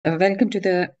Welcome to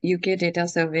the UK Data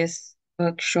Service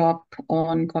workshop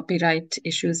on copyright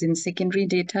issues in secondary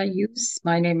data use.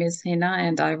 My name is Hina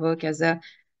and I work as a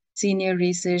Senior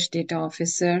Research Data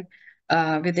Officer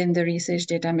within the Research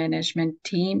Data Management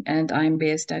team, and I'm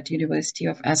based at University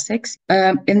of Essex.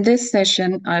 In this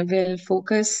session, I will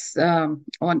focus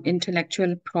on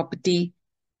intellectual property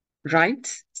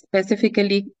rights,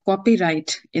 specifically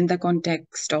copyright in the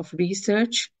context of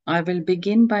research. I will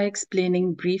begin by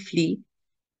explaining briefly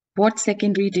what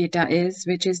secondary data is,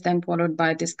 which is then followed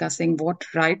by discussing what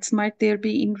rights might there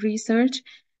be in research.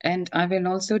 And I will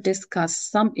also discuss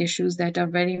some issues that are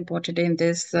very important in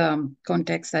this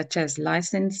context, such as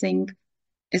licensing,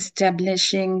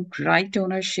 establishing right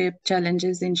ownership,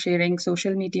 challenges in sharing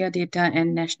social media data,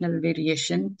 and national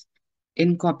variation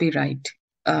in copyright.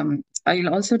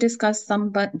 I'll also discuss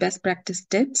some best practice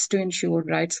tips to ensure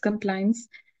rights compliance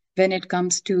when it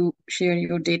comes to share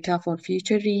your data for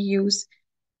future reuse.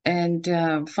 And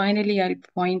finally, I'll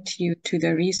point you to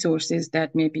the resources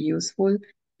that may be useful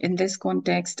in this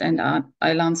context, and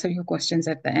I'll answer your questions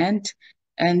at the end.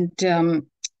 And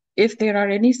if there are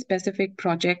any specific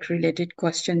project-related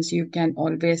questions, you can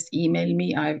always email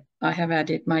me. I have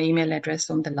added my email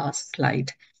address on the last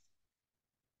slide.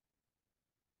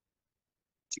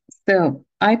 So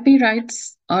IP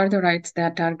rights are the rights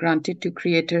that are granted to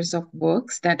creators of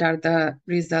works that are the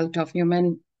result of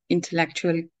human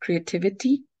intellectual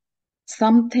creativity,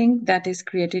 something that is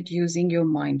created using your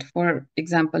mind. For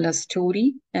example, a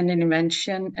story, an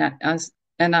invention, as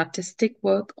an artistic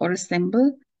work, or a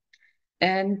symbol.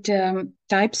 And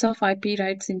types of IP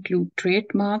rights include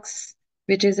trademarks,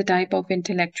 which is a type of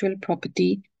intellectual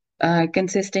property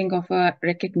consisting of a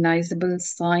recognizable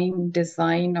sign,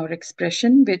 design, or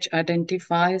expression which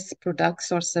identifies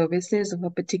products or services of a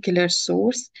particular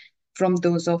source from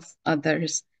those of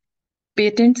others.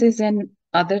 Patents is an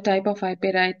other type of IP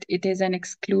right. It is an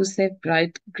exclusive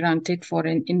right granted for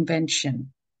an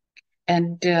invention.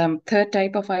 And third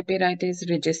type of IP right is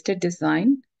registered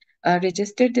design.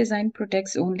 Registered design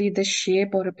protects only the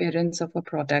shape or appearance of a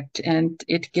product, and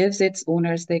it gives its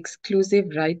owners the exclusive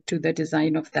right to the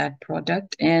design of that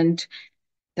product. And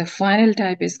the final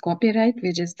type is copyright,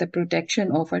 which is the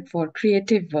protection offered for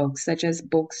creative works such as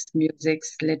books, music,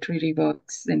 literary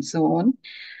works, and so on.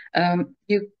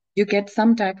 You get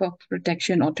some type of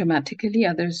protection automatically,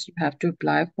 others you have to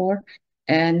apply for.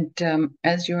 And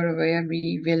as you're aware,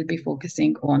 we will be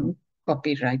focusing on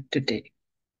copyright today.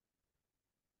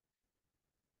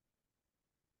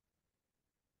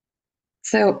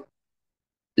 So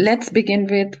let's begin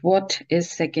with what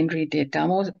is secondary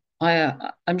data.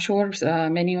 I'm sure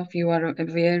many of you are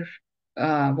aware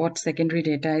what secondary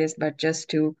data is, but just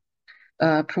to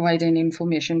provide an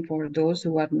information for those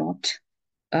who are not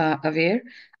aware.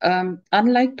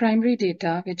 Unlike primary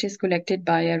data, which is collected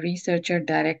by a researcher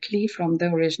directly from the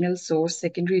original source,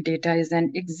 secondary data is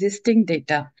an existing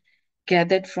data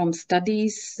gathered from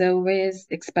studies, surveys,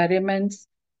 experiments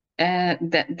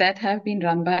that have been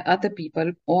run by other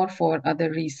people or for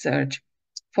other research.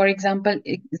 For example,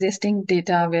 existing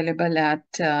data available at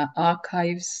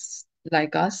archives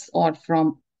like us or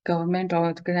from government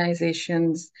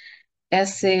organizations,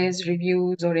 essays,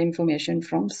 reviews, or information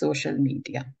from social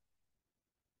media.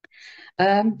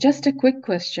 Just a quick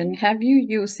question. Have you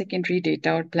used secondary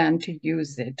data or plan to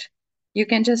use it? You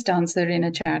can just answer in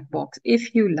a chat box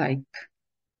if you like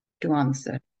to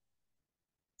answer.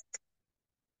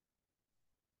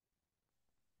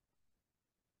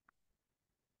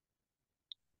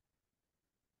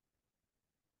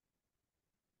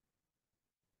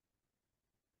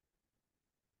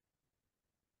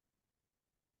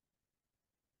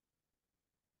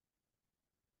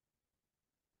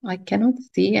 I cannot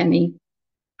see any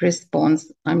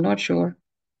response. I'm not sure.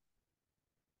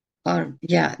 Or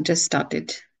yeah, just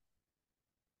started.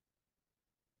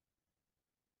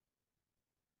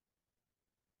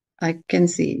 I can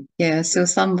see. Yeah, so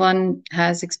someone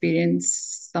has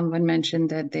experience. Someone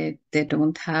mentioned that they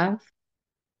don't have.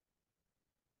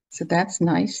 So that's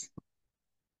nice.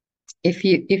 If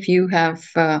you have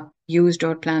used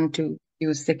or plan to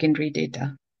use secondary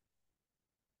data.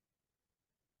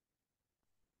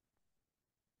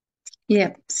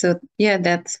 Yeah, so yeah,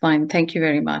 that's fine. Thank you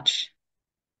very much.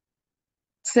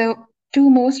 So two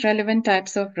most relevant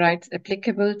types of rights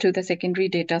applicable to the secondary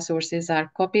data sources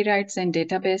are copyrights and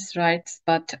database rights,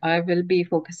 but I will be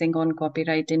focusing on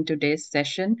copyright in today's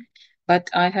session. But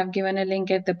I have given a link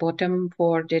at the bottom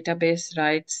for database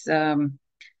rights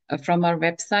from our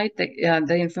website.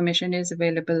 The information is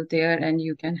available there and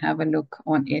you can have a look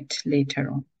on it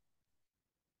later on.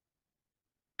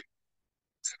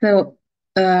 So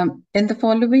In the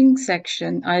following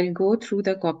section, I'll go through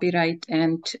the copyright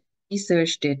and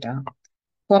research data.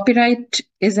 Copyright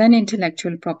is an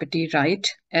intellectual property right.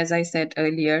 As I said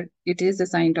earlier, it is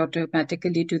assigned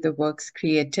automatically to the work's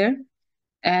creator,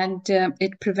 and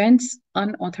it prevents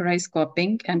unauthorized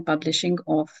copying and publishing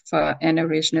of an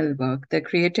original work. The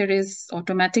creator is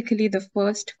automatically the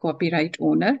first copyright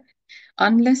owner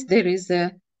unless there is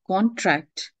a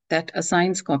contract that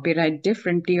assigns copyright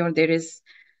differently, or there is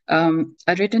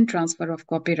a written transfer of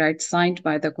copyright signed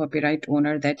by the copyright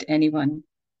owner that anyone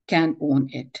can own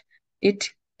it. It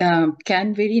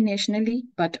can vary nationally,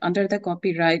 but under the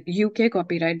UK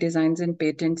Copyright Designs and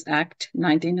Patents Act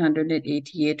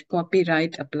 1988,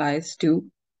 copyright applies to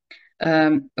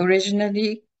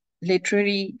originally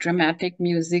literary, dramatic,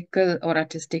 musical, or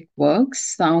artistic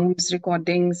works, sounds,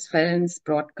 recordings, films,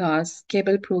 broadcasts,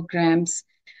 cable programs,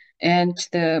 and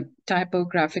the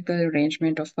typographical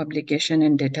arrangement of publication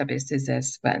in databases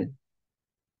as well.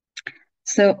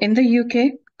 So in the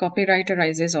UK, copyright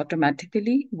arises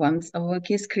automatically once a work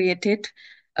is created.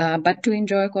 But to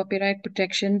enjoy copyright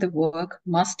protection, the work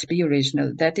must be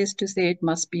original. That is to say, it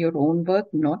must be your own work,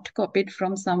 not copied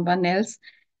from someone else.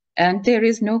 And there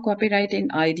is no copyright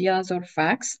in ideas or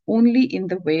facts, only in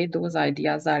the way those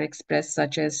ideas are expressed,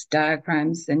 such as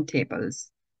diagrams and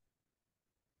tables.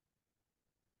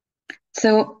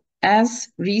 So, as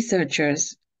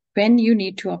researchers, when you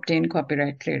need to obtain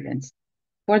copyright clearance,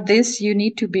 for this, you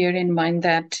need to bear in mind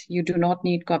that you do not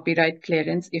need copyright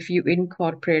clearance if you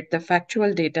incorporate the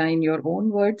factual data in your own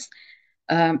words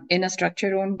in a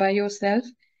structure owned by yourself.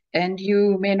 And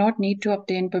you may not need to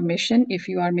obtain permission if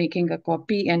you are making a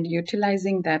copy and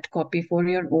utilizing that copy for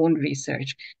your own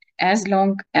research, as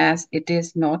long as it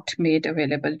is not made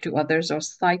available to others or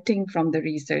citing from the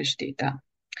research data.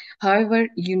 However,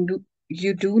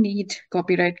 you do need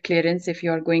copyright clearance if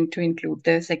you are going to include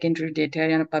the secondary data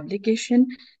in a publication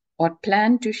or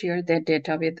plan to share that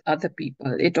data with other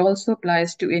people. It also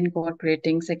applies to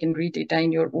incorporating secondary data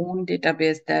in your own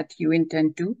database that you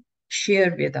intend to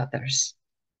share with others.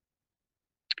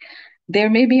 There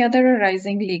may be other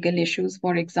arising legal issues,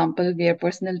 for example, where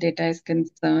personal data is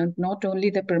concerned. Not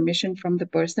only the permission from the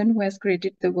person who has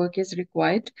created the work is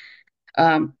required,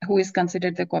 who is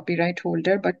considered the copyright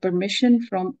holder, but permission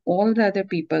from all the other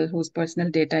people whose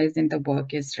personal data is in the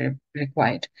work is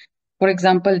required. For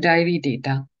example, diary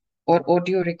data or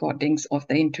audio recordings of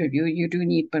the interview, you do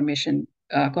need permission,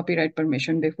 copyright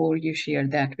permission before you share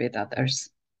that with others.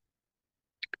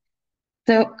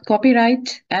 So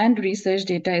copyright and research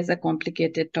data is a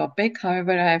complicated topic.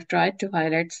 However, I have tried to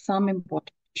highlight some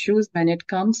important issues when it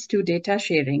comes to data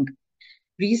sharing.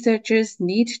 Researchers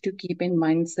need to keep in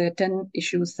mind certain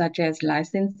issues such as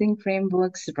licensing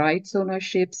frameworks, rights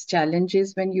ownerships,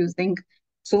 challenges when using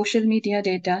social media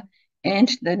data,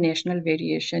 and the national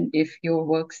variation if your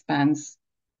work spans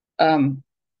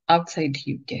outside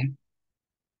UK.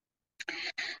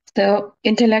 So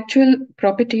intellectual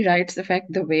property rights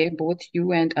affect the way both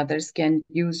you and others can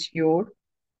use your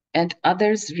and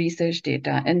others' research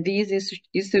data, and these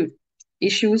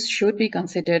issues should be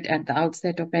considered at the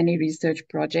outset of any research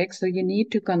project. So you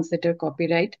need to consider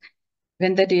copyright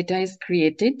when the data is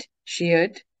created,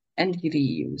 shared, and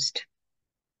reused.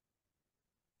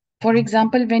 For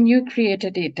example, when you create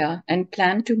a data and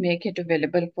plan to make it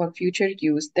available for future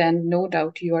use, then no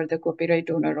doubt you are the copyright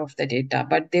owner of the data.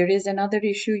 But there is another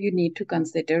issue you need to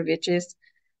consider, which is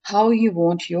how you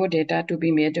want your data to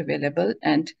be made available.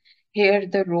 And here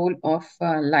the role of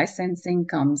licensing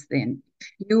comes in.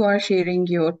 If you are sharing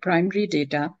your primary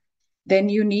data, then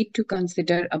you need to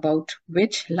consider about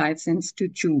which license to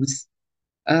choose.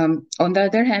 On the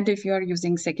other hand, if you are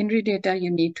using secondary data, you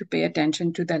need to pay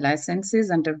attention to the licenses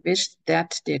under which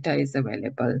that data is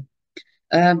available.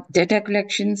 Data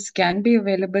collections can be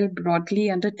available broadly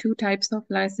under two types of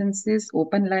licenses: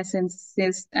 open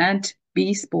licenses and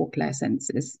bespoke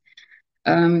licenses.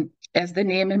 As the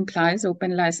name implies,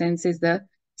 open license is the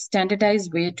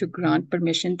standardized way to grant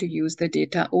permission to use the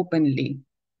data openly.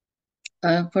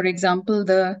 For example,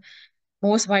 the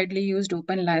most widely used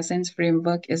open license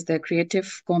framework is the Creative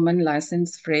Commons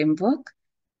License Framework.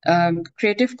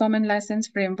 Creative Commons License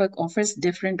Framework offers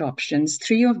different options.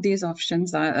 Three of these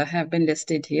options have been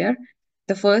listed here.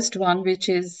 The first one, which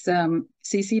is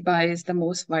CC BY, is the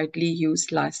most widely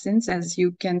used license. As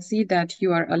you can see that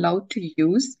you are allowed to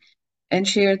use and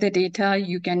share the data.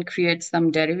 You can create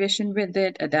some derivation with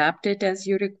it, adapt it as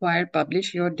you require,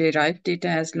 publish your derived data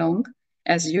as long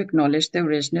as you acknowledge the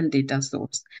original data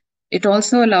source. It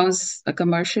also allows a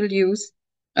commercial use,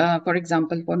 for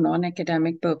example, for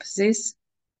non-academic purposes.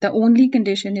 The only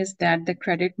condition is that the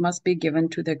credit must be given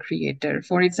to the creator.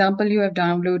 For example, you have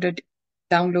downloaded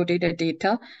downloaded a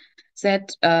data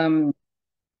set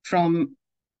from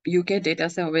UK data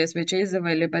service, which is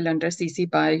available under CC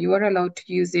BY, you are allowed to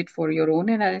use it for your own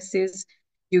analysis.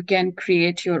 You can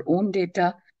create your own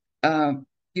data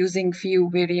using few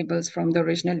variables from the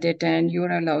original data, and you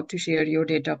are allowed to share your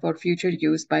data for future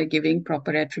use by giving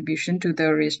proper attribution to the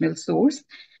original source.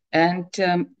 And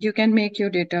you can make your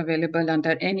data available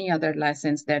under any other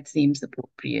license that seems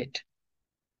appropriate.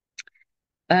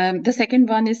 The second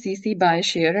one is CC BY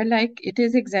share alike. It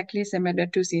is exactly similar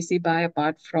to CC BY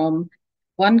apart from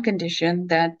one condition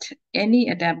that any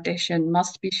adaptation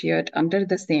must be shared under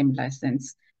the same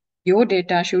license. Your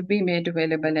data should be made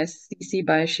available as CC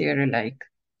BY share alike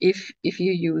if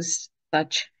you use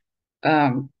such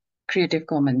Creative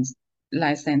Commons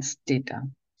licensed data.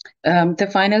 The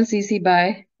final CC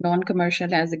BY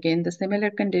non-commercial has again the similar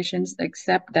conditions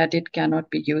except that it cannot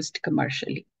be used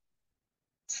commercially.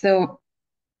 So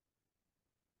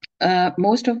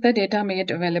most of the data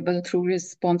made available through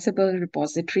responsible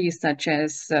repositories such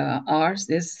as ours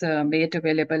is made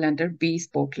available under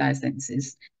bespoke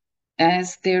licenses,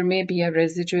 as there may be a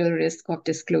residual risk of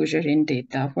disclosure in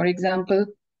data. For example,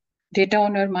 data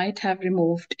owner might have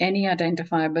removed any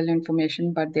identifiable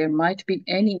information, but there might be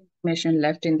any information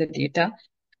left in the data,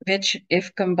 which,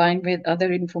 if combined with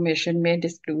other information, may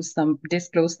disclose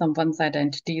someone's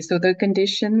identity. So the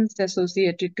conditions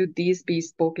associated to these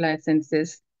bespoke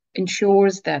licenses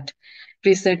ensures that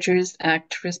researchers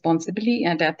act responsibly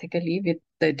and ethically with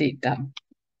the data.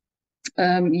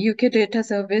 UK Data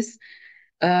Service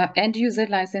end user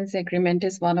license agreement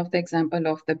is one of the example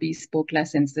of the bespoke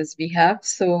licenses we have.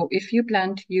 So if you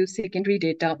plan to use secondary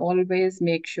data, always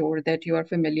make sure that you are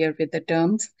familiar with the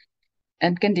terms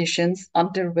and conditions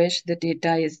under which the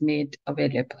data is made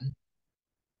available.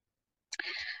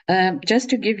 Just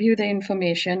to give you the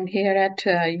information, here at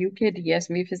UKDS,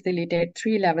 we facilitate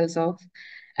 3 levels of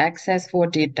access for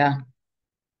data.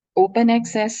 Open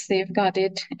access,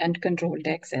 safeguarded, and controlled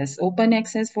access. Open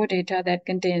access for data that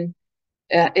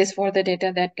is for the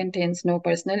data that contains no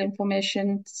personal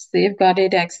information.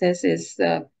 Safeguarded access is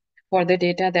for the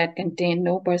data that contain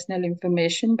no personal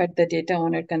information, but the data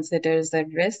owner considers a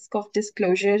risk of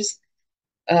disclosures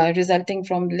resulting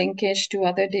from linkage to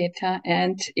other data,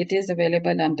 and it is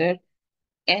available under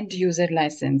end user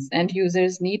license. End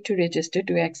users need to register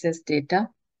to access data.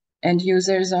 End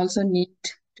users also need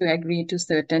to agree to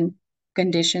certain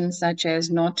conditions, such as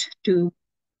not to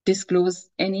disclose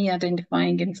any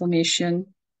identifying information,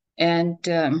 and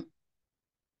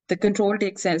the controlled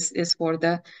access is for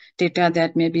the data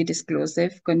that may be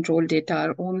disclosive. Controlled data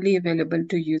are only available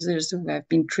to users who have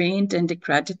been trained and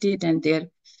accredited, and their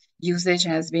usage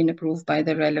has been approved by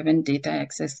the relevant data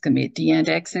access committee, and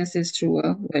access is through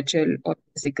a virtual or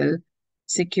physical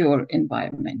secure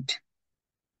environment.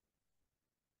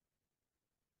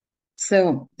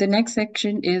 So the next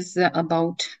section is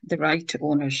about the right to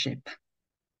ownership.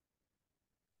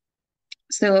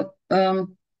 So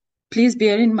please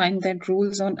bear in mind that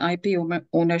rules on IP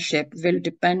ownership will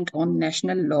depend on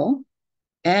national law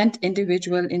and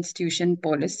individual institution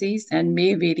policies and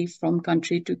may vary from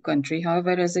country to country.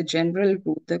 However, as a general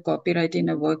rule, the copyright in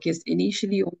a work is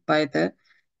initially owned by the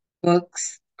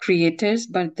work's creators,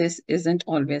 but this isn't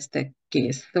always the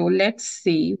case. So let's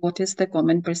see what is the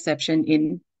common perception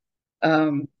in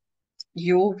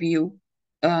your view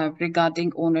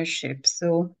regarding ownership.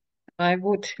 So I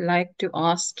would like to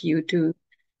ask you to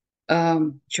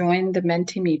join the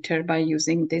Mentimeter by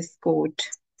using this code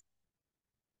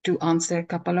to answer a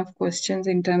couple of questions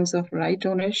in terms of right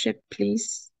ownership,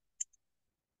 please.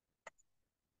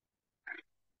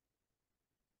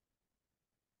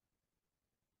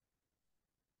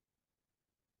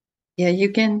 Yeah,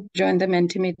 you can join the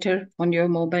Mentimeter on your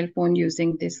mobile phone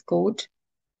using this code.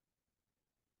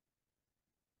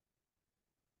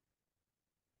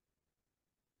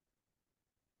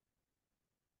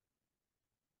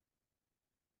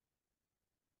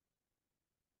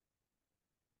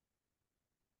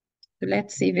 So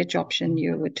let's see which option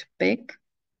you would pick.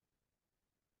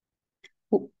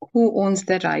 Who owns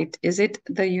the right? Is it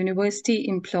the university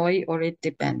employee or it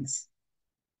depends?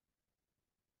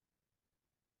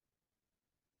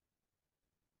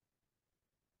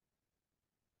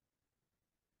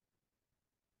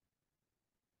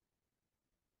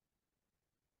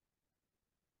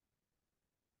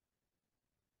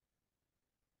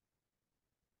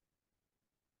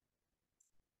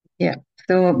 Yeah,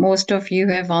 so most of you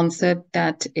have answered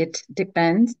that it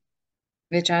depends,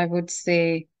 which I would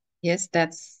say, yes,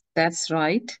 that's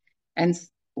right. And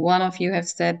one of you have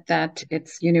said that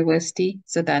it's university,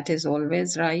 so that is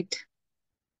always right.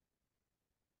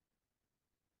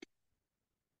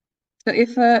 So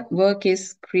if a work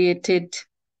is created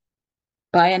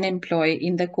by an employee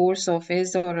in the course of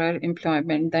his or her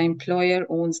employment, the employer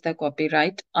owns the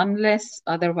copyright unless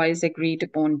otherwise agreed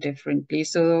upon differently.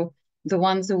 So the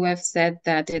ones who have said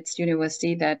that it's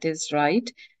university, that is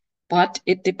right. But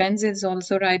it depends, is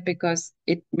also right because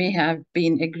it may have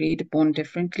been agreed upon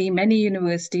differently. Many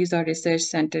universities or research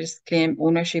centers claim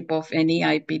ownership of any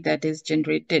IP that is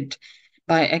generated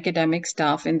by academic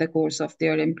staff in the course of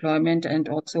their employment, and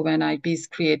also when IP is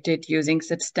created using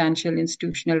substantial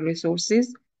institutional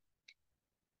resources.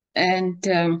 And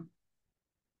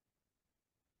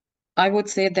I would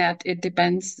say that it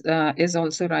depends, is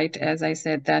also right, as I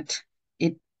said, that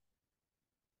it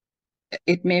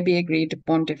it may be agreed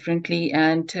upon differently,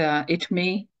 and it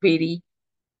may vary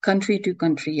country to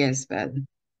country as well.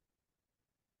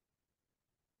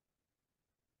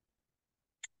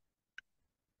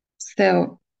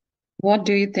 So, what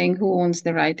do you think? Who owns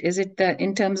the right? Is it the,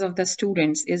 in terms of the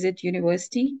students, is it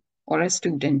university or a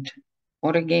student?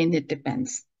 Or again, it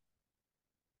depends.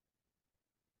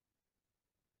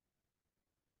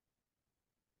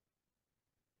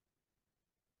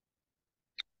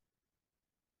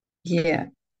 Yeah,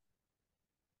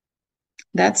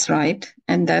 that's right.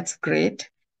 And that's great.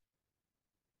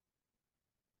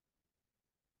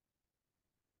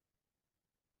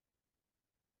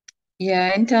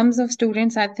 Yeah, in terms of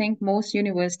students, I think most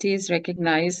universities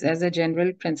recognize as a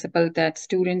general principle that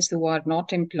students who are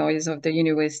not employees of the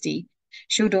university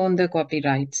should own the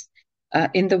copyrights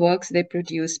in the works they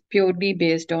produce purely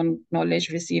based on knowledge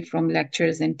received from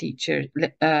lectures and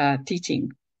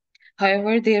teaching.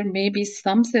 However, there may be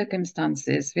some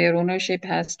circumstances where ownership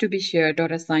has to be shared or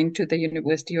assigned to the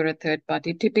university or a third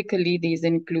party. Typically, these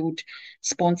include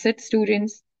sponsored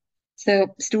students,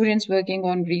 so students working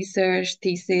on research,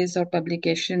 thesis, or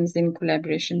publications in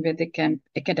collaboration with the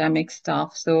academic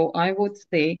staff. So I would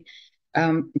say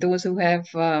those who have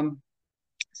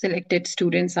selected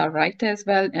students are right as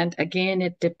well. And again,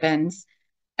 it depends.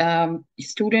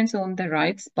 Students own the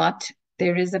rights, but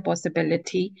there is a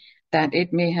possibility that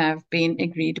it may have been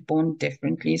agreed upon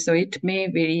differently. So it may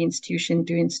vary institution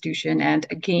to institution. And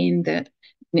again, the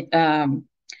um,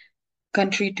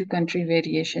 country to country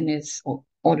variation is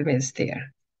always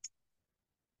there.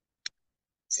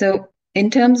 So,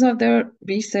 in terms of the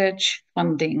research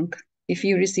funding, if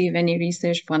you receive any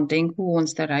research funding, who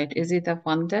owns the right? Is it a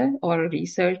funder or a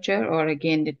researcher, or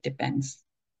again, it depends?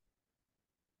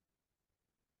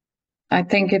 I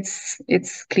think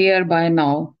it's clear by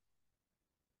now.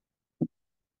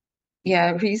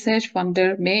 Yeah, research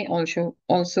funder may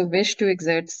also wish to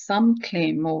exert some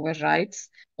claim over rights,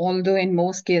 although in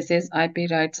most cases IP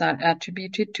rights are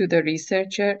attributed to the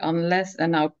researcher unless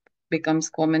an out becomes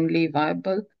commonly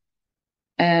viable.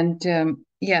 And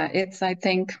yeah, it's I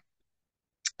think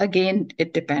again,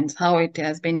 it depends how it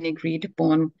has been agreed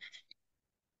upon,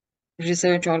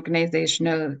 research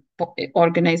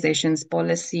organizations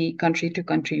policy, country to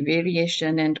country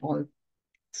variation, and all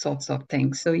sorts of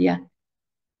things. So yeah,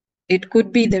 it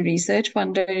could be the research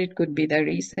funder, it could be the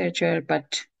researcher,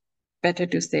 but better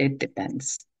to say it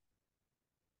depends.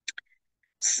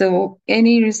 So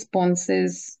any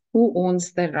responses? Who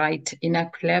owns the right in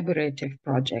a collaborative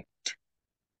project?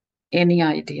 Any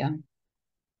idea?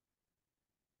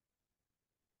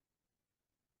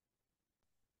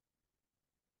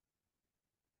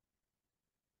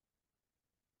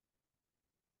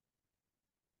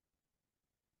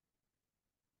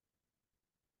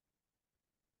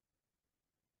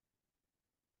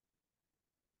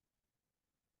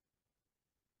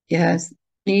 Yes,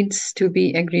 needs to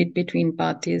be agreed between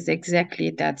parties. Exactly,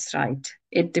 that's right.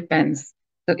 It depends.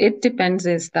 So it depends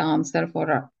is the answer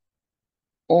for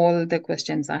all the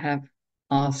questions I have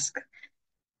asked.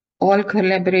 All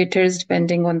collaborators,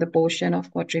 depending on the portion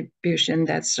of contribution,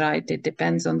 that's right. It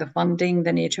depends on the funding,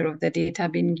 the nature of the data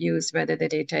being used, whether the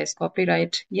data is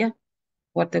copyright. Yeah,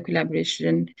 what the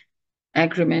collaboration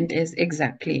agreement is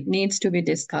exactly. Needs to be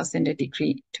discussed and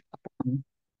agreed upon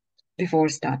before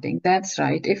starting. That's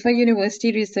right. If a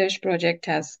university research project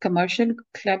has commercial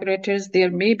collaborators,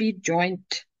 there may be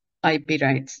joint IP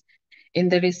rights in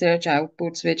the research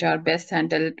outputs, which are best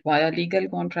handled via legal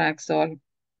contracts or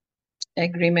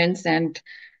agreements, and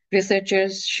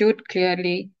researchers should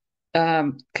clearly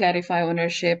clarify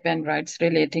ownership and rights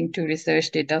relating to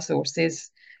research data sources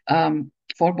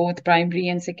for both primary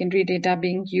and secondary data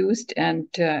being used, and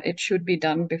it should be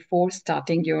done before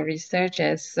starting your research,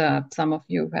 as some of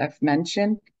you have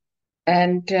mentioned.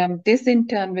 And this in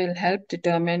turn will help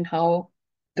determine how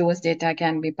those data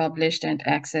can be published and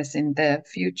accessed in the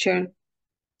future.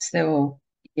 So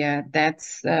yeah,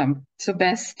 that's so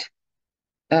best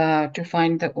to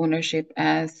find the ownership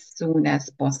as soon as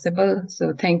possible.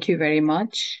 So thank you very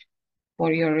much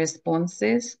for your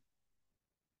responses.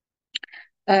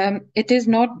 It is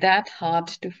not that hard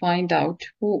to find out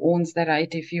who owns the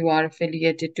right if you are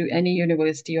affiliated to any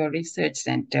university or research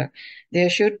center. There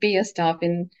should be a staff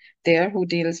in there who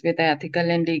deals with ethical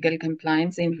and legal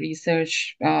compliance in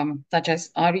research, such as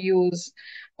RUs,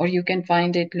 or you can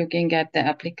find it looking at the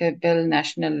applicable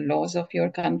national laws of your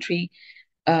country,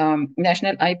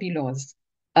 national IP laws,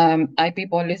 IP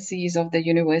policies of the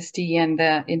university, and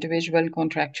the individual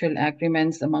contractual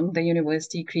agreements among the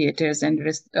university creators and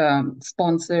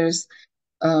sponsors.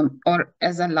 Or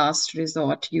as a last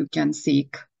resort, you can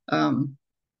seek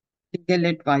legal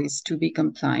advice to be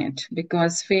compliant,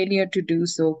 because failure to do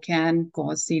so can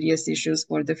cause serious issues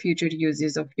for the future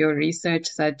uses of your research,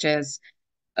 such as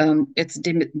its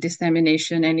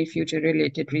dissemination, any future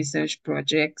related research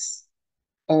projects,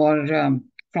 or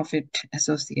profit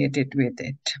associated with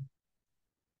it.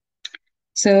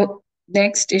 So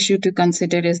next issue to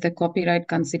consider is the copyright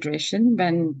consideration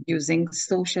when using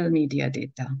social media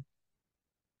data.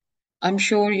 I'm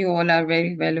sure you all are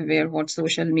very well aware what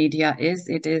social media is.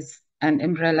 It is an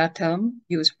umbrella term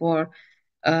used for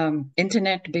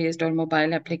internet-based or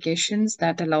mobile applications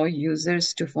that allow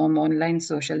users to form online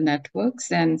social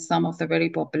networks. And some of the very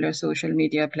popular social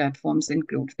media platforms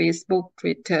include Facebook,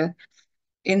 Twitter,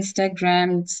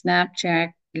 Instagram,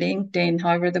 Snapchat, LinkedIn.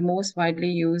 However, the most widely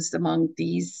used among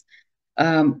these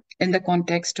in the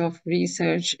context of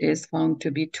research is found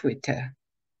to be Twitter.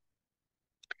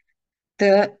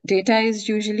 The data is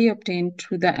usually obtained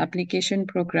through the application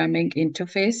programming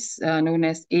interface, known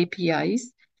as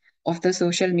APIs, of the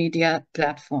social media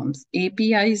platforms.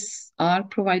 APIs are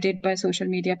provided by social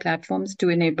media platforms to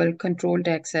enable controlled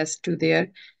access to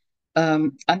their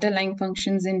underlying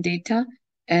functions in data,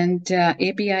 and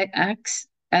API acts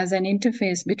as an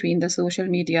interface between the social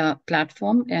media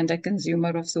platform and a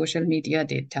consumer of social media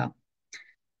data.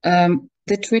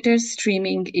 The Twitter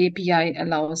streaming API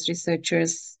allows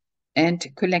researchers and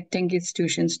collecting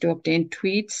institutions to obtain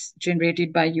tweets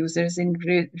generated by users in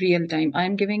real time.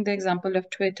 I'm giving the example of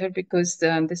Twitter because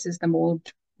this is the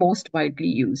most widely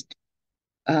used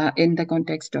in the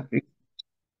context of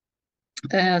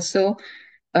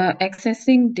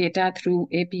accessing data through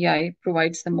API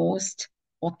provides the most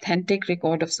authentic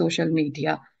record of social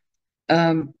media.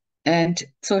 And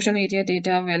social media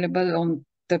data available on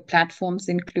the platforms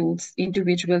includes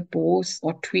individual posts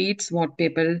or tweets, what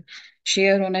people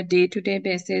share on a day-to-day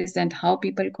basis, and how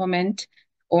people comment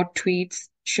or tweets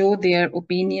show their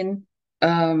opinion,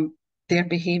 their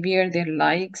behavior, their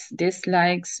likes,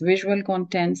 dislikes, visual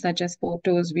content such as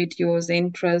photos, videos,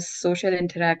 interests, social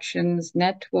interactions,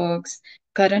 networks,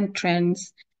 current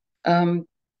trends. Um,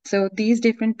 so these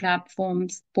different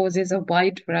platforms poses a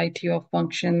wide variety of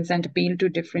functions and appeal to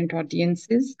different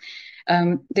audiences.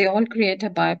 They all create a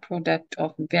byproduct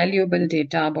of valuable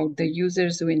data about the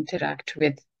users who interact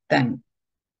with them.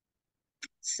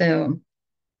 So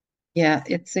yeah,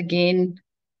 it's again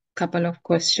a couple of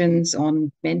questions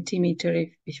on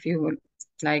Mentimeter if you would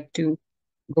like to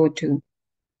go to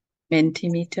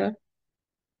Mentimeter,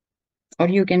 or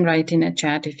you can write in a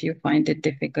chat if you find it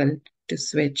difficult to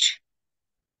switch.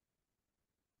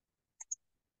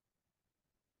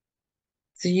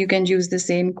 So you can use the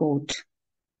same code.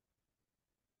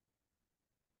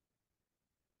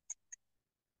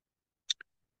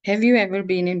 Have you ever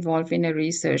been involved in a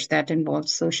research that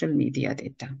involves social media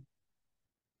data?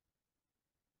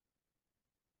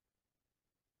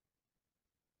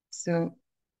 So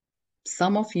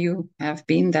some of you have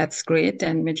been, that's great,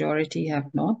 and majority have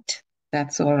not.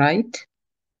 That's all right.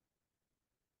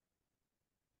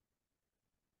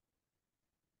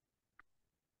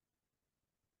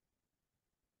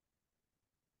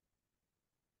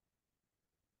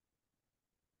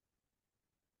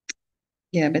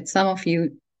 Yeah, but some of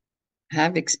you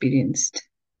have experienced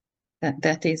that.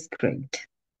 That is great.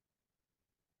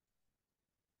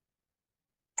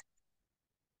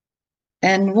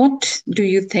 And what do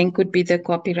you think would be the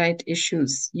copyright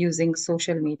issues using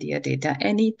social media data?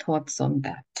 Any thoughts on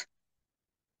that?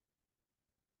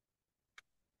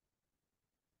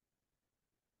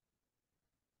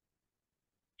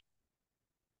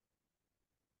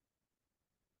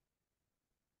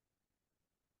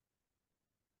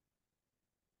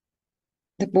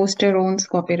 The poster owns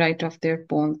copyright of their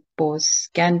posts.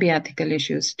 Can be ethical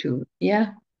issues too.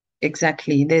 Yeah,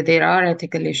 exactly. There are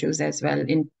ethical issues as well,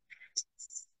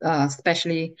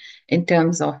 especially in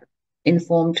terms of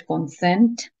informed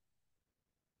consent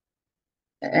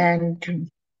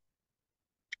and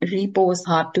repos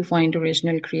hard to find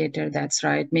original creator. That's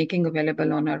right. Making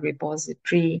available on a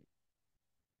repository.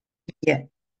 Yeah,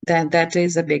 that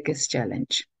is the biggest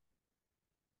challenge.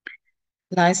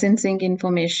 Licensing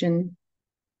information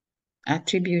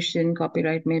attribution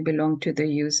copyright may belong to the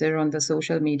user on the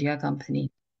social media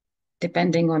company,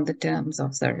 depending on the terms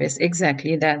of service.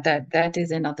 Exactly, that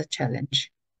is another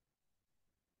challenge.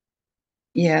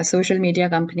 Yeah, social media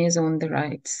companies own the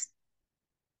rights.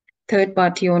 Third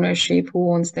party ownership,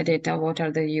 who owns the data? What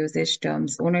are the usage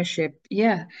terms? Ownership.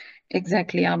 Yeah,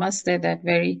 exactly. I must say that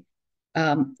very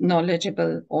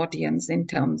knowledgeable audience in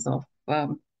terms of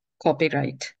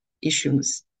copyright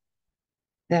issues.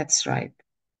 That's right.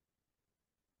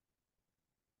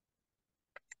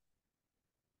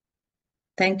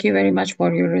 Thank you very much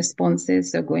for your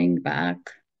responses. So going back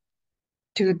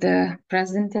to the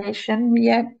presentation,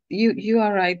 yeah, you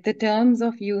are right. The terms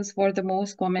of use for the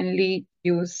most commonly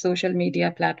used social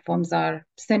media platforms are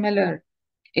similar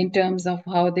in terms of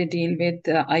how they deal with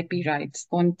IP rights.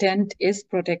 Content is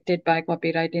protected by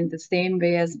copyright in the same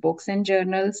way as books and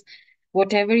journals.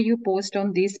 Whatever you post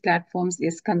on these platforms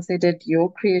is considered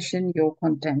your creation, your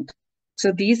content.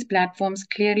 So these platforms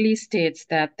clearly states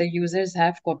that the users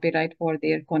have copyright for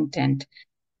their content.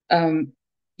 um,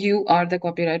 you are the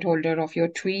copyright holder of your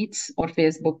tweets or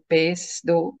Facebook posts,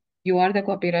 though you are the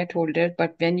copyright holder.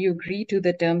 But when you agree to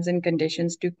the terms and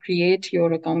conditions to create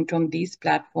your account on these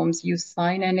platforms, you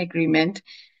sign an agreement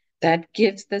that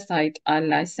gives the site a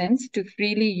license to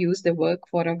freely use the work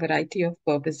for a variety of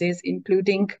purposes,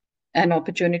 including an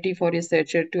opportunity for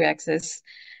researcher to access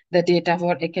the data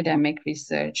for academic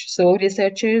research. So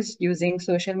researchers using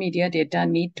social media data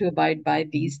need to abide by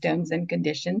these terms and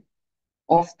conditions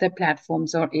of the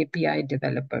platforms or API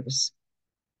developers.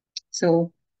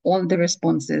 So all the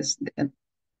responses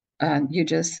you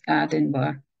just add in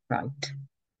were right.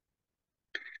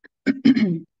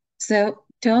 So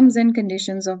terms and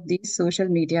conditions of these social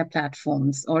media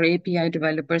platforms or API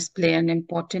developers play an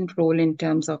important role in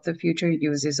terms of the future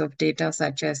uses of data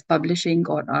such as publishing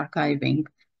or archiving.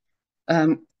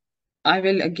 Um, I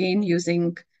will again use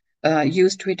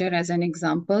Twitter as an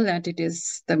example that it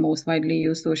is the most widely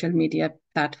used social media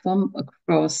platform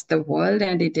across the world,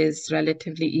 and it is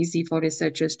relatively easy for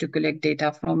researchers to collect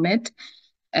data from it.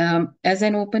 As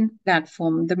an open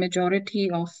platform, the majority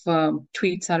of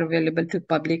tweets are available to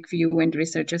public view, and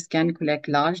researchers can collect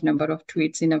large number of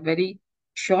tweets in a very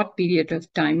short period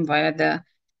of time via the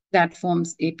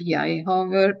platform's API.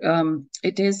 However,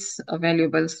 it is a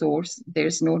valuable source.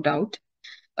 There's no doubt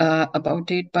about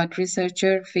it, but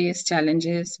researchers face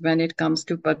challenges when it comes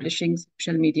to publishing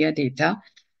social media data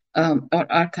or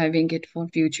archiving it for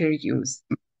future use.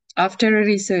 After a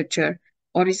researcher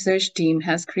or research team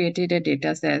has created a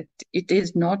data set, it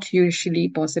is not usually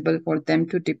possible for them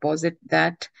to deposit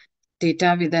that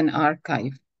data with an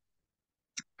archive.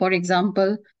 For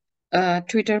example,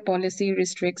 Twitter policy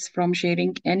restricts from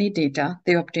sharing any data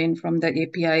they obtain from the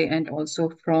API and also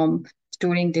from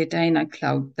storing data in a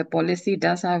cloud. The policy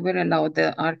does, however, allow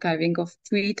the archiving of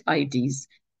tweet IDs,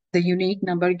 the unique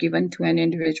number given to an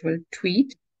individual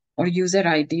tweet, or user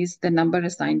IDs, the number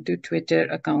assigned to Twitter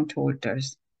account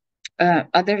holders.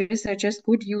 Other researchers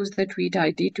could use the tweet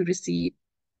ID to receive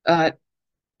uh,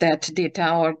 that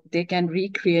data, or they can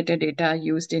recreate a data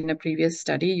used in a previous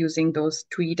study using those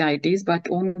tweet IDs, but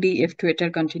only if Twitter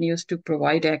continues to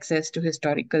provide access to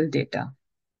historical data.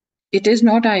 It is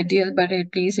not ideal, but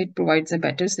at least it provides a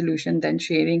better solution than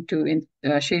sharing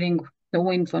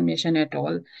no information at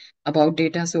all about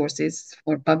data sources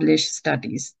for published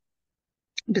studies.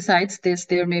 Besides this,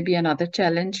 there may be another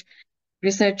challenge.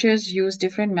 Researchers use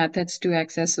different methods to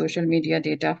access social media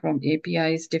data from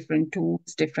APIs, different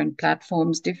tools, different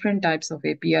platforms, different types of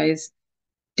APIs,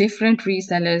 different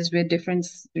resellers with different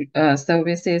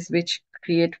services, which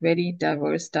create very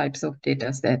diverse types of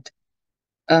data set.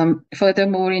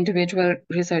 Furthermore, individual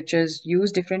researchers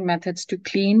use different methods to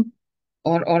clean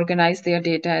or organize their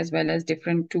data, as well as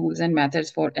different tools and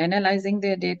methods for analyzing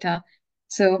their data.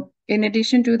 So in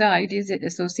addition to the IDs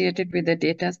associated with the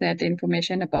data set,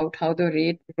 information about how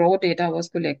the raw data was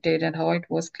collected and how it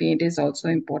was cleaned is also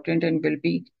important and will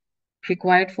be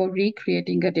required for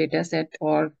recreating a data set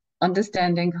or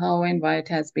understanding how and why it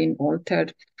has been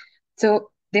altered.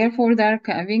 So therefore, the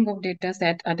archiving of data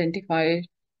set identified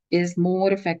is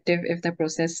more effective if the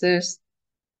processes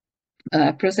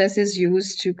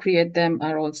used to create them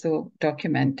are also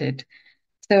documented.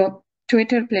 So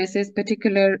Twitter places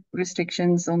particular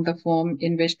restrictions on the form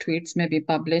in which tweets may be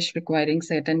published, requiring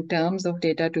certain terms of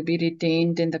data to be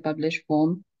retained in the published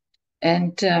form.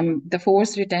 And the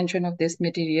forced retention of this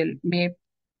material may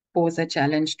pose a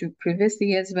challenge to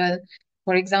privacy as well.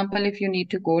 For example, if you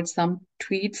need to code some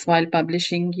tweets while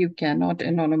publishing, you cannot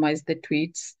anonymize the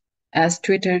tweets as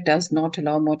Twitter does not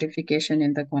allow modification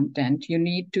in the content. You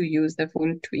need to use the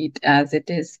full tweet as it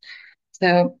is.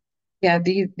 So yeah,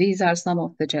 these are some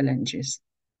of the challenges.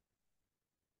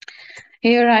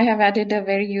 Here I have added a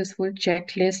very useful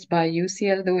checklist by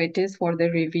UCL, though it is for the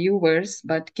reviewers,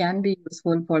 but can be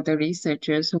useful for the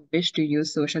researchers who wish to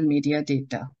use social media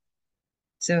data.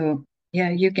 So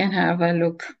yeah, you can have a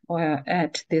look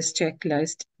at this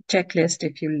checklist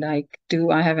if you like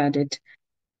to. I have added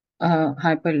a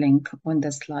hyperlink on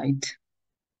the slide.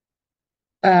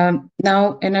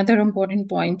 Now, another important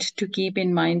point to keep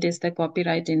in mind is the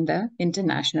copyright in the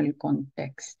international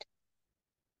context.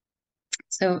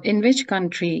 So in which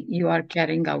country you are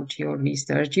carrying out your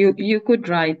research? You could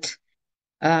write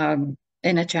in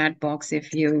a chat box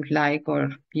if you like, or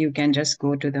you can just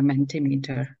go to the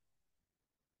Mentimeter,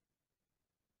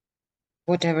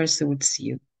 whatever suits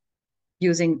you,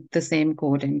 using the same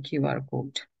code and QR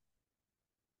code.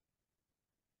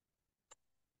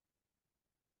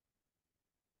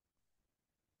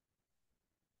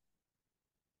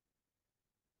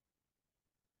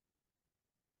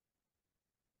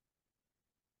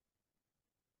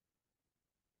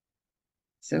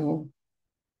 So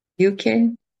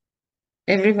UK,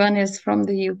 everyone is from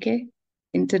the UK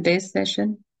in today's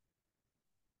session.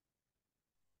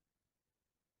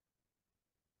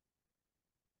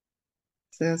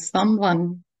 So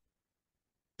someone,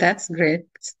 that's great,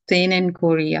 staying in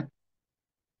Korea.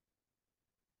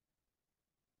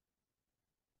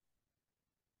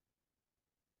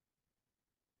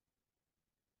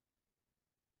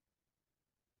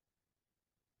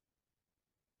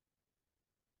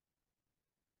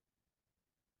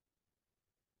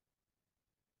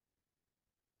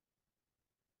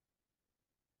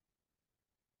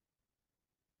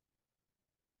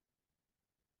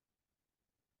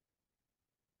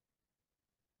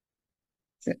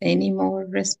 So any more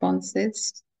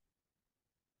responses?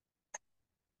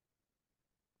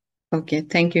 Okay,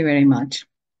 thank you very much.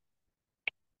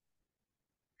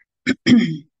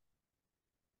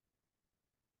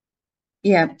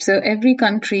 Yeah, so every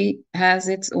country has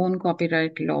its own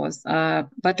copyright laws,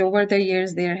 but over the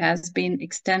years there has been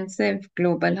extensive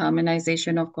global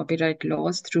harmonization of copyright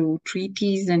laws through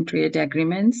treaties and trade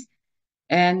agreements.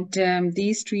 And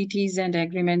these treaties and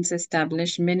agreements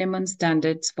establish minimum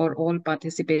standards for all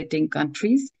participating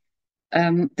countries.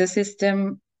 The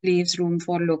system leaves room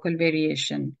for local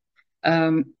variation.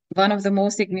 One of the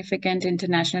most significant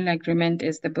international agreement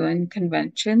is the Berne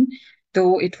Convention,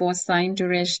 though it was signed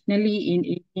originally in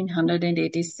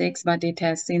 1886, but it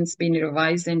has since been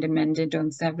revised and amended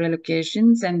on several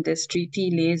occasions, and this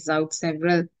treaty lays out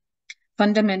several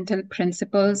fundamental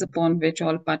principles upon which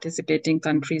all participating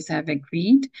countries have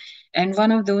agreed. And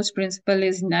one of those principles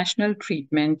is national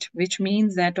treatment, which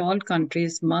means that all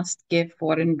countries must give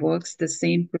foreign works the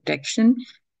same protection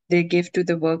they give to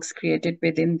the works created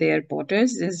within their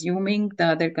borders, assuming the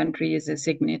other country is a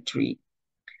signatory.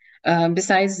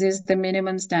 Besides this, the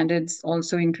minimum standards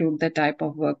also include the type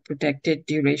of work protected,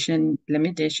 duration,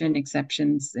 limitation,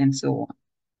 exceptions, and so on.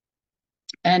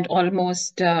 And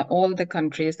almost all the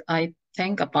countries, I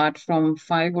think apart from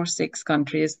 5 or 6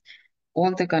 countries,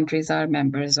 all the countries are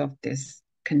members of this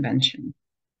convention.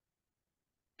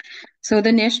 So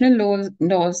the national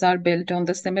laws are built on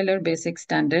the similar basic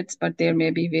standards, but there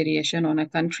may be variation on a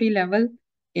country level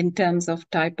in terms of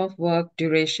type of work,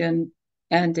 duration,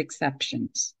 and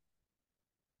exceptions.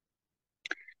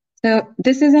 So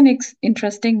this is an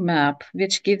interesting map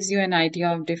which gives you an idea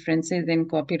of differences in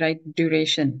copyright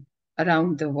duration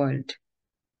around the world.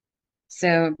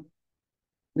 So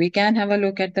we can have a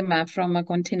look at the map from a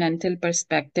continental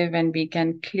perspective, and we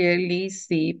can clearly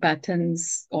see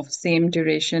patterns of same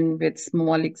duration with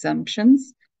small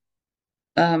exemptions.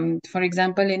 For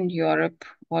example, in Europe,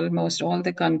 almost all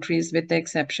the countries, with the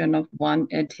exception of one,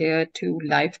 adhere to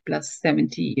life plus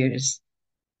 70 years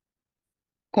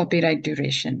copyright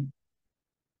duration.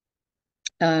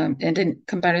 And in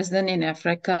comparison, in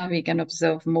Africa, we can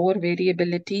observe more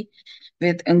variability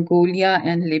with Angola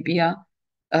and Libya,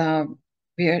 uh,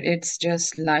 where it's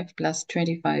just life plus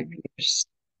 25 years.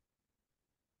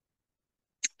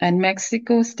 And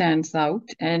Mexico stands out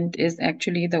and is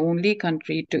actually the only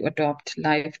country to adopt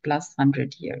life plus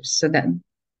 100 years. So then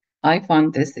I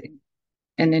found this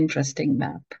an interesting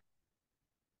map.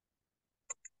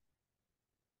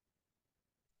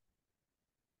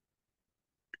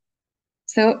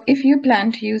 So if you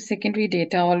plan to use secondary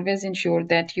data, always ensure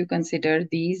that you consider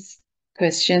these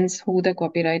questions: who the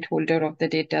copyright holder of the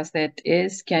data set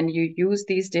is, can you use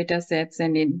these data sets,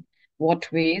 and in what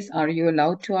ways are you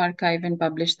allowed to archive and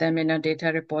publish them in a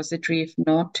data repository? If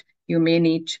not, you may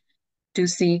need to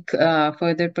seek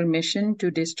further permission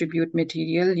to distribute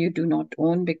material you do not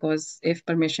own, because if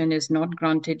permission is not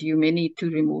granted, you may need to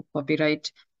remove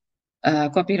copyrighted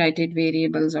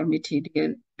variables or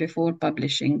material before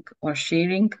publishing or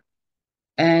sharing.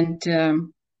 And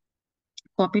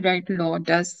copyright law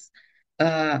does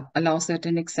allow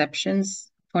certain exceptions.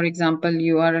 For example,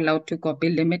 you are allowed to copy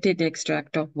limited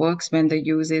extract of works when the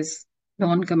use is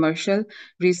non-commercial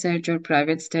research or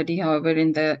private study. However,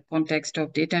 in the context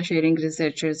of data sharing,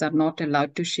 researchers are not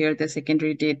allowed to share the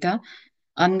secondary data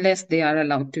unless they are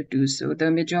allowed to do so. The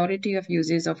majority of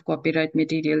uses of copyright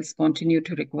materials continue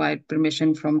to require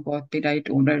permission from copyright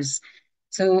owners.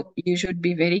 So you should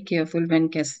be very careful when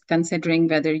considering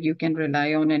whether you can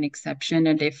rely on an exception,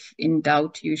 and if in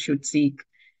doubt, you should seek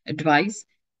advice.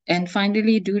 And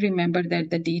finally, do remember that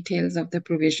the details of the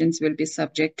provisions will be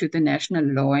subject to the national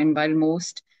law, and while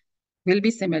most will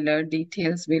be similar,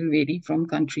 details will vary from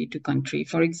country to country.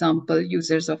 For example,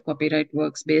 users of copyright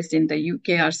works based in the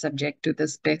UK are subject to the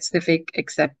specific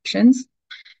exceptions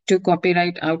to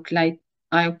copyright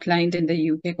outlined in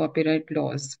the UK copyright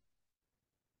laws.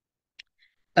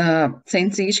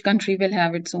 Since each country will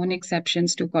have its own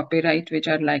exceptions to copyright, which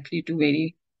are likely to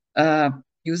vary,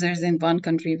 users in one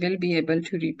country will be able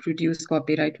to reproduce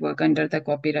copyright work under the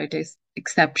copyright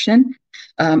exception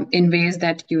in ways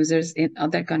that users in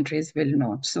other countries will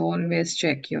not. So always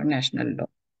check your national law.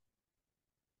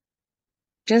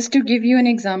 Just to give you an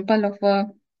example of a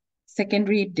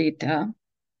secondary data,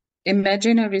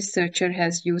 imagine a researcher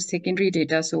has used secondary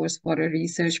data source for a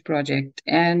research project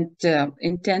and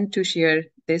intend to share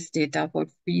this data for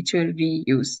future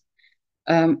reuse.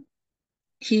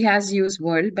 He has used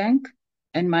World Bank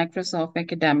and Microsoft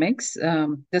Academics,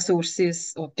 the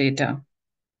sources of data.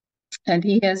 And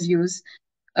he has used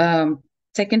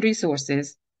secondary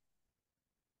sources.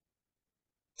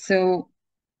 So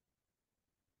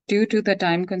due to the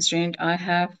time constraint, I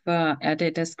have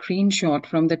added a screenshot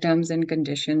from the terms and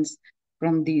conditions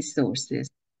from these sources.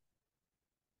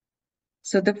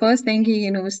 So the first thing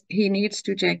he needs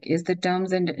to check is the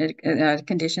terms and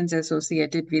conditions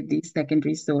associated with these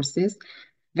secondary sources,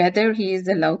 whether he is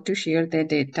allowed to share their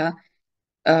data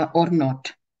or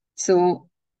not. So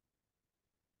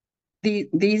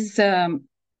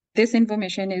this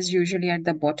information is usually at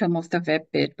the bottom of the web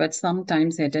page, but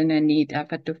sometimes hidden and need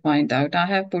effort to find out. I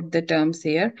have put the terms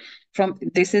here.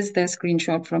 This is the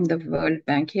screenshot from the World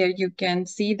Bank. Here you can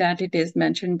see that it is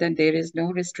mentioned that there is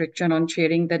no restriction on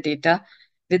sharing the data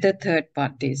with the third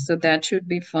parties. So that should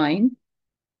be fine.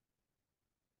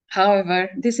 However,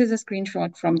 this is a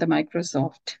screenshot from the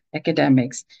Microsoft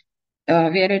Academics,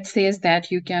 where it says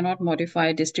that you cannot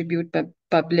modify, distribute,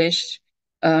 publish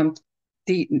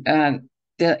the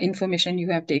information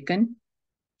you have taken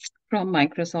from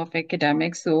Microsoft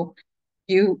Academics. So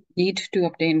you need to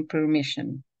obtain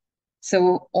permission.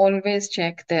 So always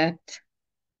check that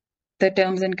the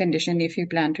terms and condition if you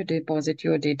plan to deposit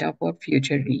your data for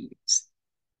future reuse.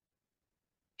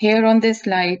 Here on this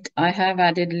slide, I have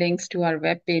added links to our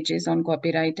web pages on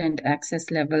copyright and access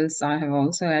levels. I have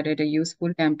also added a useful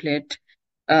template,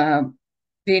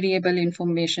 variable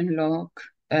information log,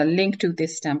 link to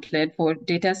this template for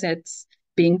data sets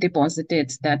being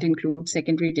deposited that include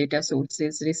secondary data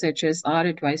sources. Researchers are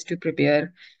advised to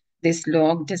prepare this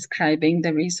log describing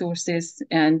the resources,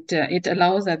 and it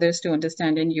allows others to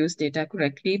understand and use data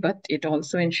correctly, but it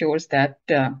also ensures that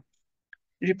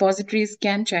repositories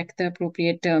can check the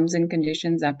appropriate terms and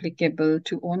conditions applicable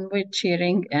to onward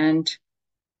sharing, and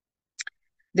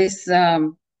this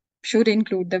should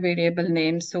include the variable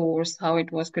name, source, how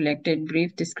it was collected,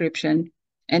 brief description,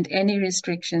 and any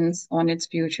restrictions on its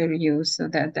future use, so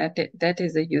that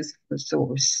is a useful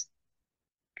source.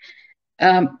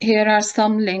 Here are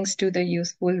some links to the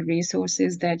useful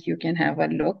resources that you can have a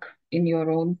look in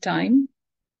your own time.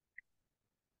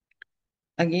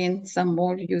 Again, some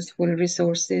more useful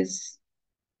resources.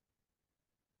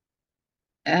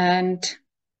 And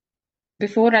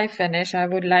before I finish, I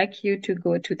would like you to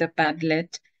go to the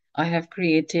Padlet I have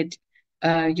created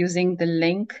using the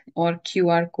link or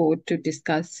QR code to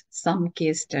discuss some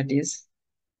case studies.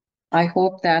 I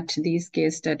hope that these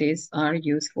case studies are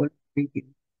useful for you.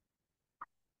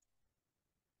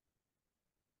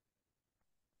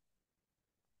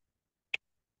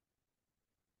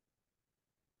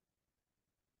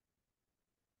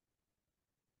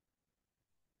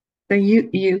 So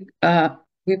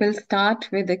we will start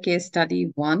with the case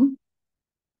study 1,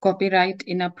 copyright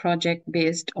in a project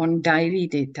based on diary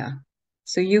data.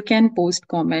 So you can post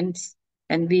comments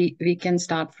and we can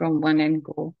start from 1 and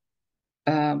go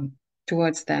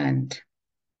towards the end.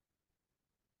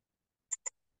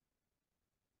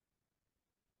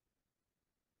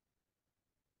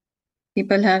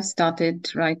 People have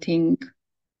started writing,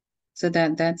 so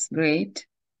that's great.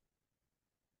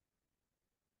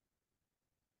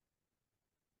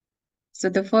 So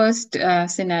the first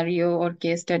scenario or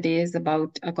case study is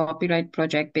about a copyright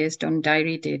project based on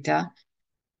diary data.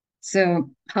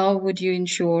 So how would you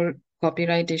ensure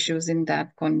copyright issues in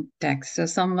that context? So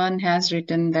someone has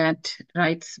written that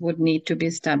rights would need to be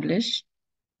established.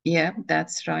 Yeah,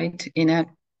 that's right. In a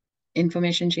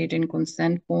information sheet in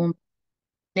consent form,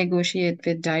 negotiate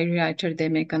with diary writer. They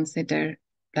may consider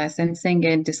licensing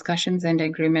and discussions and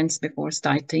agreements before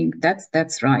starting.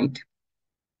 That's right.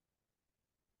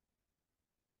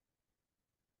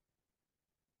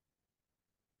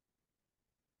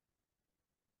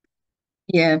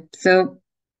 Yeah. So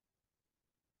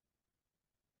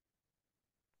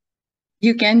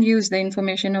you can use the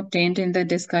information obtained in the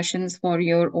discussions for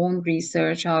your own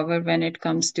research. However, when it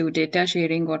comes to data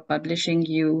sharing or publishing,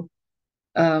 you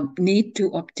need to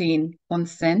obtain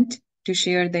consent to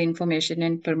share the information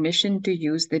and permission to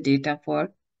use the data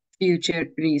for future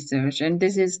research. And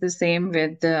this is the same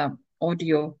with the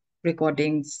audio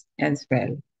recordings as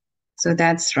well. So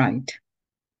that's right.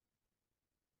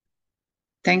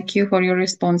 Thank you for your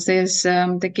responses.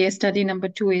 The case study number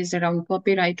 2 is around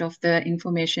copyright of the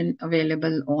information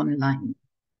available online.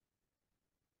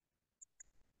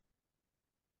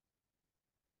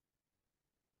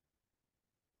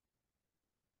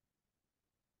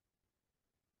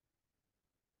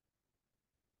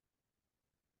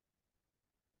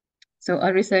 So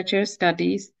a researcher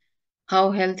studies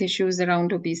how health issues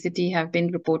around obesity have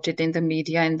been reported in the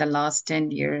media in the last 10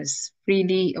 years.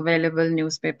 Freely available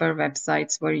newspaper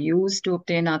websites were used to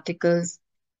obtain articles,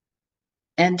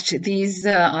 and these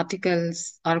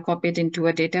articles are copied into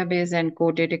a database and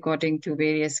coded according to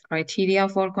various criteria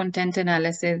for content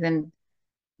analysis. And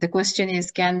the question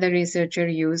is, can the researcher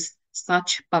use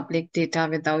such public data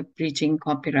without breaching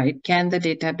copyright? Can the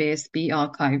database be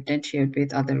archived and shared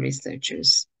with other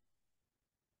researchers?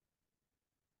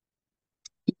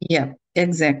 Yeah,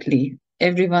 exactly.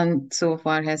 Everyone so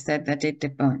far has said that it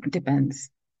depends.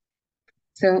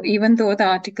 So even though the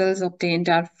articles obtained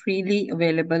are freely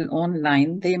available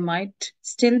online, they might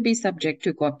still be subject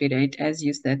to copyright, as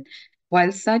you said.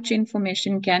 While such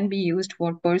information can be used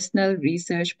for personal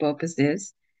research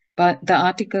purposes, but the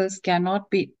articles cannot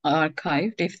be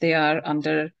archived if they are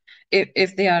under,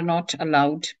 if they are not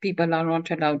allowed, people are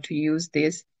not allowed to use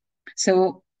this.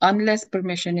 So unless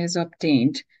permission is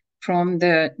obtained from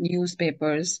the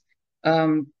newspapers,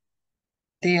 um,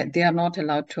 they are not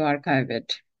allowed to archive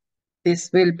it. This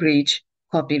will breach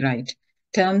copyright.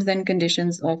 Terms and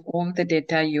conditions of all the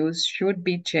data used should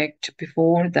be checked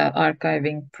before the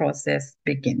archiving process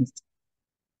begins.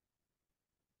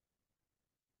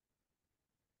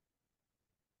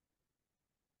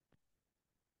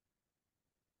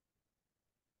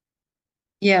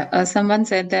 Yeah, someone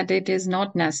said that it is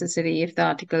not necessary if the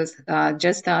articles,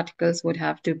 just the articles would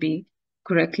have to be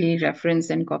correctly referenced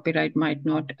and copyright might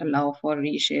not allow for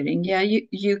resharing. Yeah,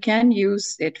 you can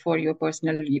use it for your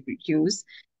personal use,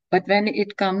 but when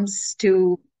it comes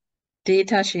to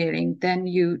data sharing, then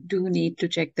you do need to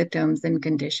check the terms and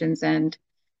conditions. And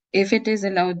if it is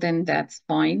allowed, then that's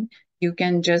fine. You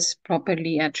can just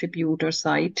properly attribute or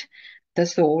cite the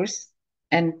source,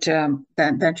 and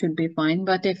that should be fine.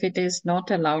 But if it is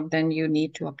not allowed, then you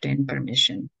need to obtain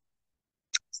permission.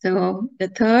 So the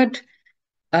third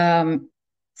um,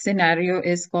 scenario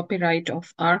is copyright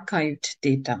of archived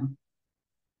data.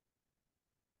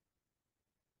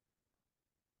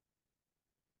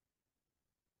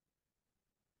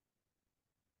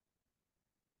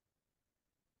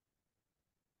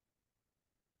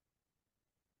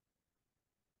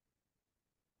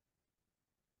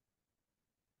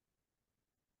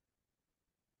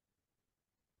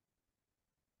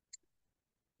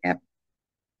 Yep.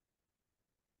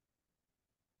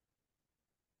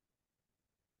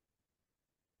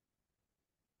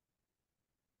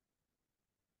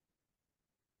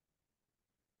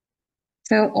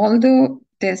 So although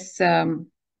this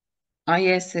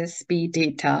ISSB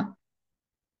data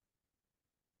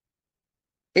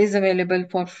is available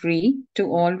for free to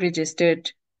all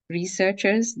registered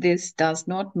researchers, this does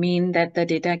not mean that the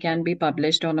data can be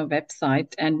published on a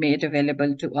website and made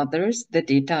available to others. The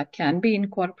data can be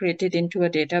incorporated into a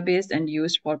database and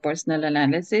used for personal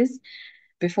analysis.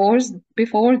 Before,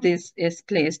 before this is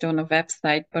placed on a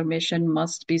website, permission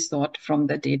must be sought from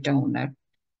the data owner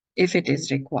if it is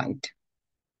required.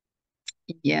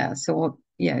 Yeah, so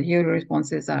yeah, your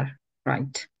responses are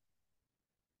right.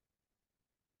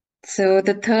 So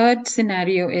the third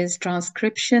scenario is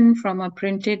transcription from a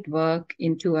printed work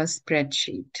into a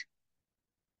spreadsheet.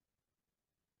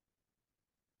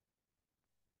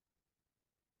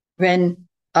 When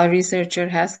a researcher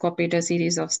has copied a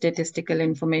series of statistical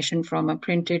information from a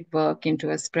printed work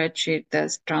into a spreadsheet,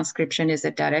 the transcription is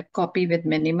a direct copy with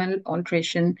minimal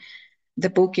alteration. The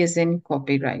book is in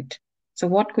copyright. So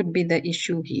what could be the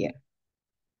issue here?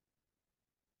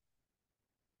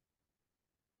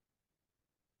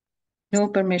 No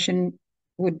permission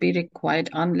would be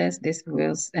required unless this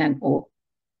was an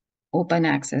open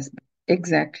access.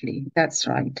 Exactly, that's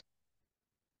right.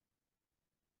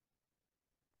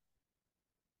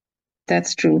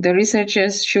 That's true. The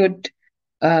researchers should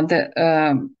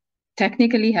the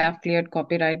technically have cleared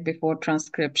copyright before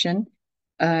transcription.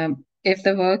 If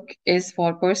the work is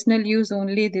for personal use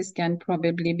only, this can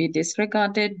probably be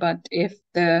disregarded. But if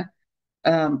the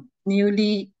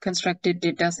newly constructed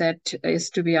data set is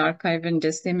to be archived and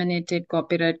disseminated,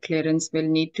 copyright clearance will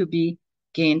need to be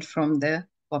gained from the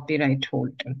copyright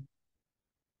holder.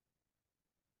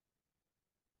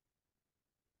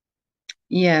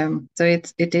 Yeah, so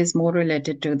it is more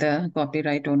related to the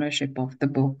copyright ownership of the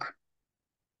book.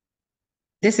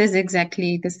 This is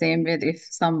exactly the same with if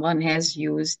someone has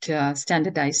used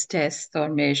standardized tests or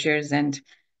measures and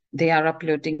they are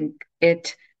uploading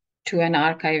it to an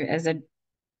archive as a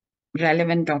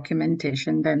relevant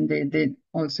documentation, then they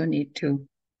also need to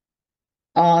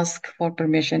ask for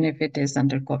permission if it is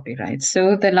under copyright.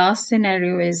 So the last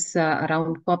scenario is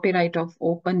around copyright of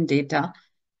open data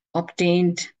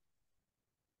obtained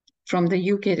from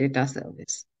the UK data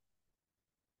service.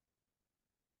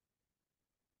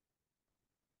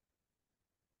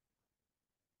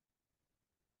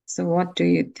 So what do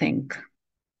you think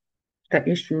the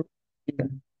issue here?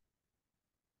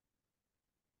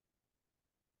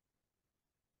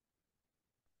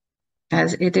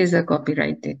 As it is a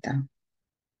copyright data.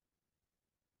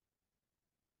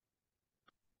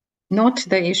 Not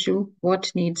the issue,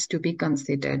 what needs to be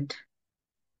considered,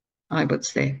 I would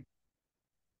say.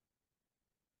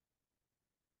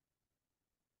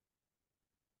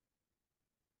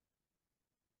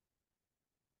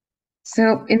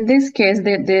 So in this case,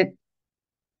 the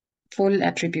full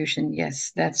attribution,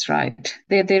 yes, that's right.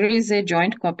 There is a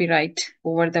joint copyright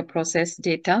over the processed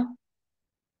data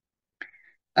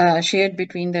shared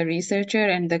between the researcher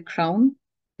and the Crown,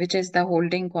 which is the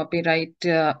holding copyright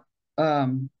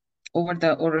um, over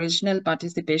the original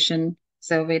participation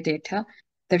survey data.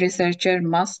 The researcher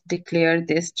must declare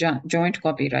this joint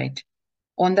copyright.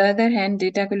 On the other hand,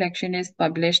 data collection is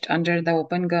published under the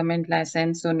open government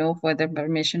license, so no further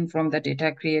permission from the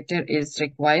data creator is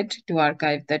required to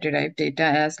archive the derived data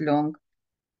as long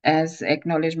as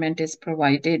acknowledgement is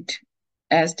provided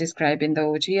as described in the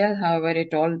OGL. However,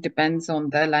 it all depends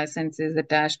on the licenses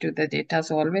attached to the data,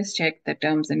 so always check the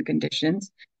terms and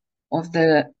conditions of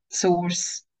the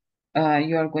source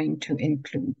you are going to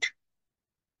include.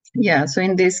 Yeah, so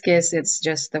in this case, it's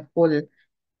just the full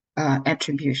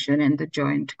attribution and the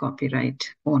joint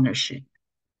copyright ownership.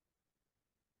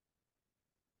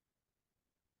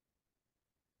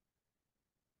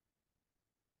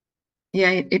 Yeah,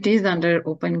 it is under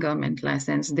open government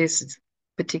license, this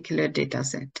particular data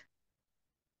set.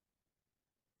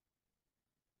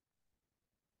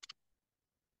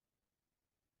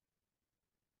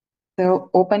 So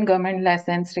open government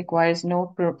license requires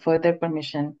no further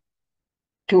permission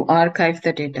to archive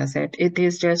the data set. It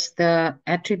is just the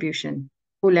attribution,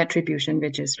 full attribution,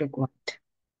 which is required.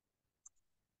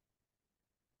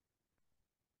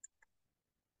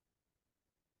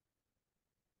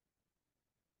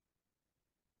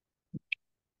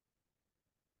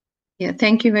 Yeah,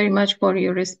 thank you very much for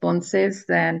your responses.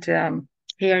 And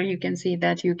here you can see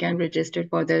that you can register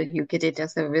for the UK data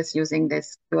service using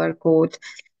this QR code.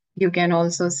 You can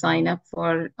also sign up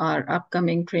for our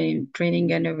upcoming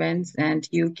training and events, and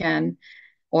you can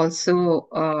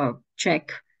also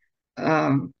check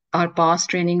our past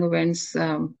training events.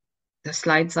 The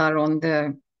slides are on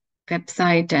the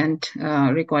website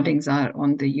and recordings are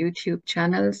on the YouTube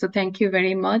channel. So thank you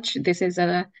very much. This is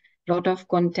a lot of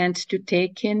content to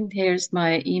take in. Here's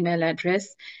my email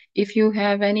address. If you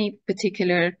have any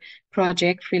particular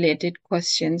project related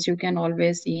questions, you can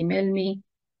always email me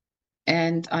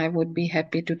and I would be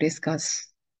happy to discuss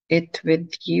it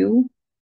with you.